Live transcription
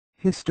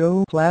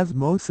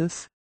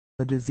Histoplasmosis,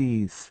 a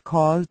disease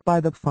caused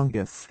by the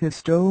fungus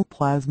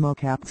Histoplasma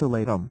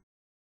capsulatum.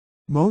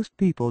 Most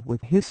people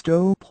with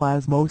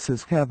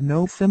histoplasmosis have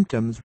no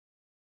symptoms.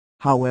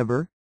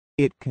 However,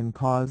 it can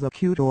cause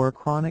acute or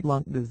chronic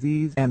lung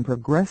disease and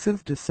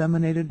progressive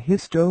disseminated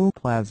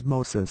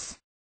histoplasmosis,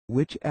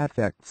 which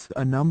affects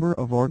a number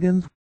of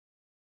organs.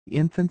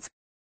 Infants,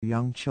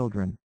 young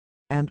children,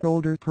 and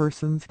older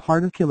persons,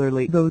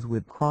 particularly those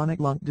with chronic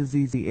lung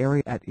disease,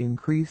 are at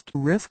increased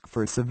risk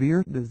for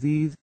severe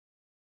disease.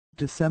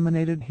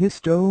 Disseminated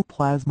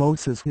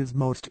histoplasmosis is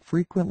most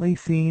frequently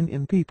seen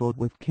in people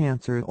with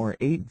cancer or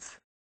AIDS.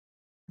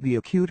 The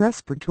acute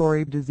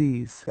respiratory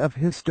disease of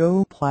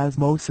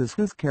histoplasmosis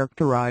is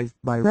characterized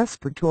by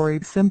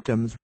respiratory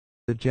symptoms,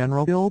 the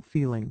general ill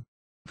feeling,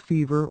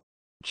 fever,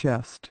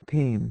 chest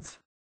pains,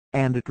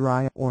 and a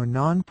dry or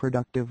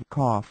non-productive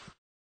cough.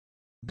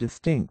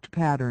 Distinct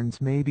patterns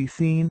may be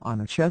seen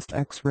on a chest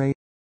X-ray.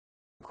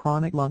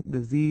 Chronic lung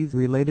disease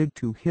related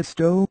to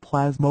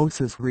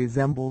histoplasmosis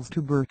resembles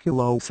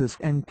tuberculosis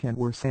and can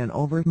worsen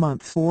over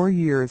months or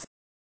years.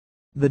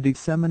 The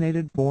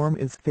disseminated form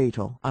is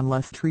fatal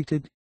unless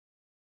treated.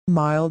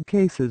 Mild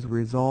cases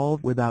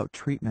resolve without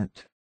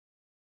treatment.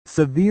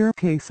 Severe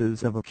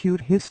cases of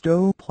acute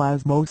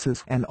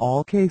histoplasmosis and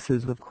all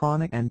cases of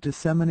chronic and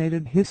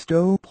disseminated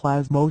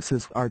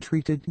histoplasmosis are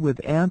treated with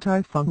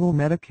antifungal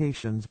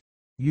medications,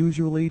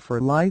 usually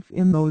for life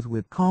in those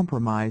with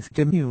compromised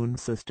immune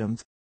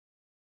systems.